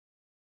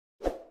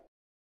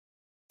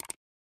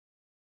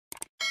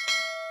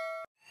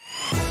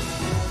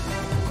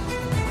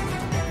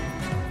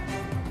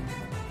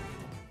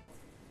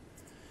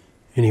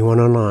Anyone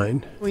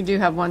online? We do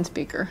have one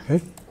speaker.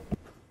 Okay.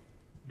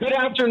 Good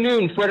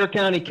afternoon, Frederick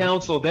County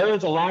Council. There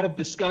is a lot of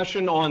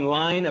discussion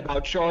online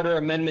about Charter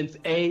Amendments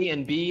A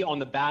and B on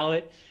the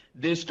ballot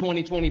this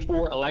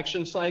 2024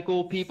 election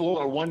cycle. People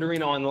are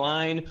wondering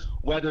online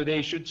whether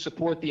they should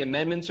support the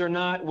amendments or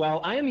not. Well,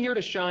 I am here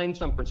to shine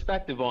some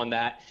perspective on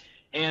that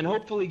and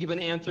hopefully give an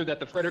answer that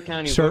the Frederick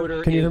County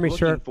voter can you is hear me,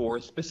 looking sir? for.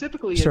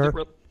 Specifically, Sir,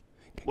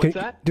 what's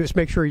that? Just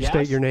make sure you Yes?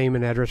 state your name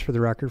and address for the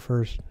record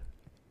first.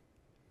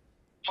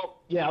 Oh,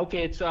 yeah,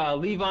 okay, it's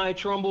Levi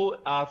Trumbull,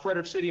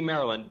 Frederick City,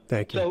 Maryland.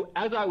 Thank you. So,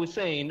 as I was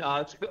saying,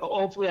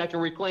 hopefully I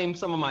can reclaim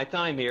some of my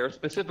time here,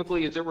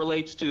 specifically as it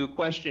relates to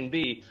question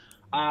B,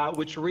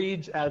 which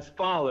reads as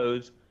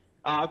follows,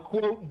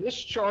 quote, this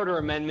charter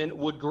amendment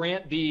would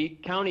grant the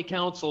county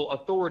council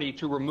authority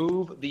to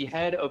remove the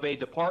head of a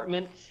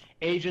department,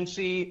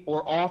 agency,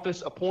 or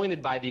office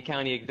appointed by the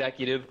county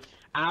executive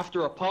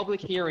after a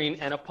public hearing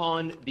and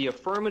upon the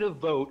affirmative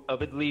vote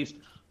of at least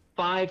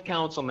 5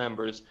 council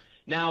members.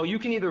 Now, you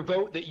can either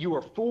vote that you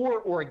are for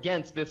or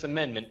against this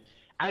amendment.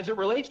 As it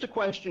relates to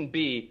question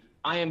B,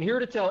 I am here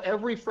to tell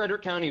every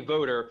Frederick County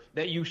voter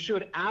that you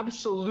should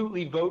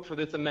absolutely vote for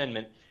this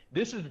amendment.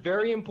 This is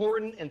very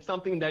important and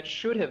something that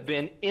should have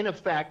been in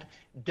effect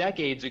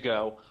decades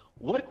ago.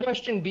 What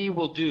question B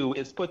will do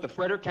is put the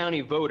Frederick County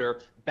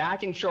voter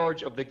back in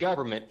charge of the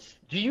government.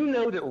 Do you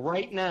know that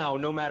right now,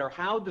 no matter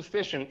how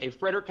deficient a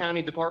Frederick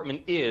County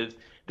department is,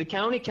 the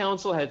county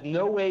council has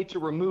no way to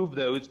remove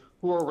those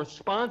who are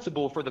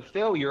responsible for the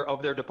failure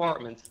of their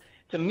departments?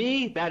 To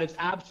me, that is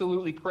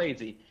absolutely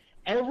crazy.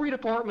 Every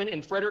department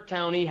in Frederick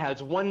County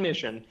has one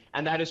mission,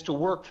 and that is to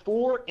work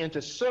for and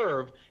to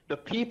serve the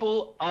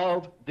people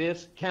of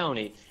this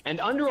county.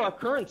 And under our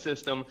current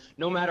system,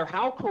 no matter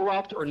how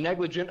corrupt or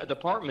negligent a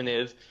department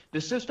is,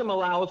 the system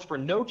allows for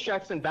no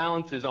checks and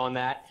balances on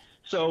that.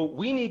 So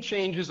we need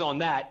changes on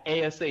that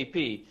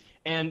ASAP.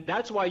 And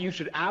that's why you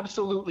should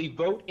absolutely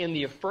vote in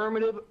the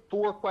affirmative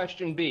for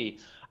question B.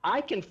 I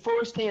can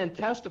firsthand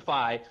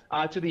testify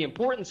to the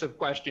importance of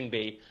question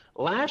B.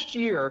 Last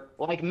year,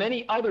 like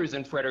many others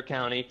in Frederick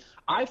County,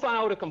 I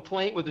filed a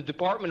complaint with the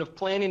Department of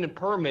Planning and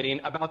Permitting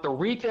about the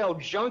retail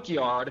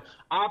junkyard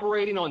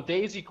operating on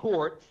Daisy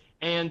Court,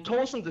 and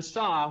Tolson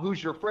Desa,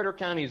 who's your Frederick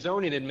County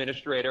zoning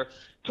administrator,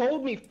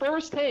 told me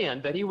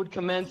firsthand that he would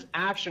commence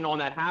action on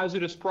that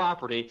hazardous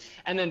property,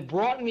 and then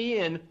brought me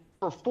in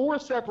for 4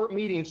 separate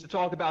meetings to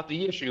talk about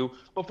the issue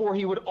before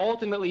he would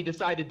ultimately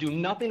decide to do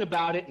nothing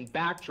about it and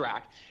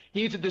backtrack.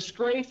 He's a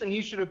disgrace, and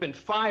he should have been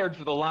fired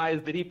for the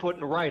lies that he put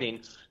in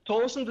writing.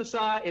 Tolson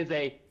Desa is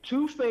a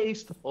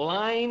two-faced,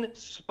 lying,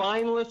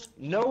 spineless,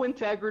 no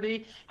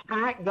integrity,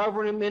 hack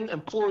government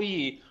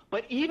employee.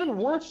 But even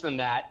worse than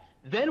that,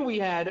 then we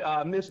had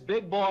Miss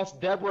Big Boss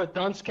Deborah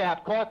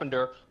Dunscap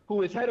Carpenter,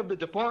 who is head of the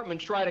department,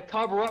 try to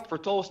cover up for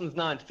Tolson's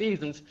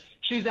nonfeasance.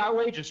 She's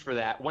outrageous for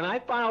that. When I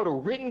filed a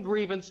written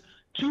grievance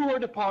to her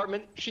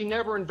department, she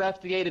never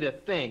investigated a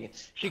thing.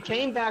 She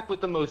came back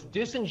with the most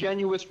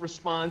disingenuous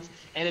response,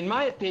 and in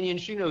my opinion,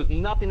 she knows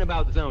nothing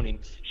about zoning.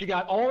 She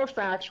got all her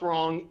facts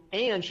wrong,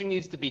 and she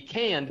needs to be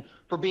canned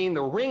for being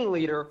the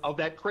ringleader of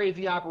that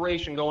crazy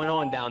operation going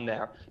on down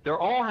there. They're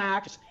all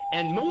hacks,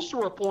 and most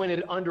were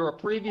appointed under a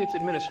previous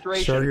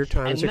administration. Sir, your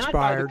time has expired. And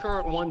not by the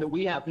current one that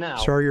we have now.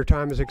 Sir, your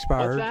time has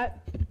expired. What's that?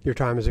 Your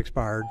time has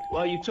expired.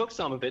 Well, you took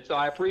some of it, so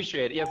I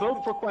appreciate it. Yeah,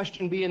 vote for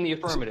question B in the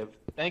affirmative.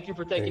 Thank you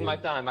for taking my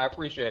time. I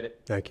appreciate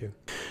it. Thank you.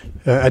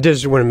 I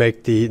just want to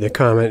make the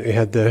comment. We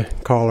had the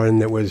caller in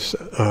that was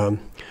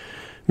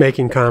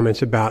making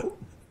comments about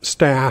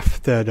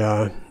staff that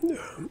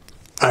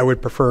I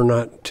would prefer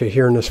not to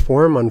hear in this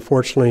forum.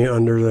 Unfortunately,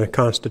 under the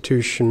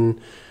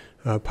Constitution,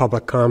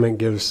 public comment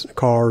gives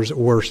callers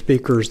or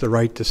speakers the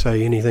right to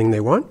say anything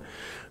they want,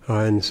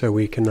 and so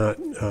we cannot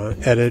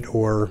edit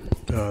or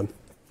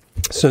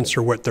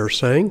censor what they're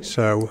saying.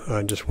 So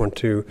I just want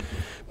to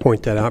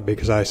point that out,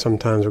 because I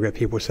sometimes will get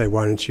people say,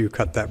 why don't you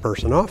cut that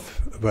person off?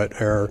 But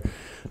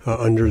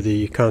under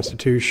the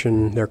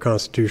Constitution, their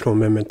constitutional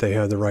amendment, they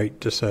have the right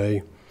to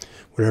say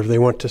whatever they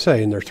want to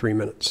say in their 3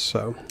 minutes.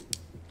 So,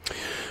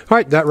 all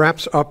right, that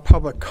wraps up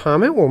public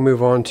comment. We'll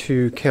move on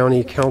to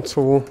county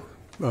council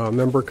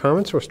member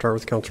comments. We'll start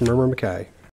with Councilmember McKay.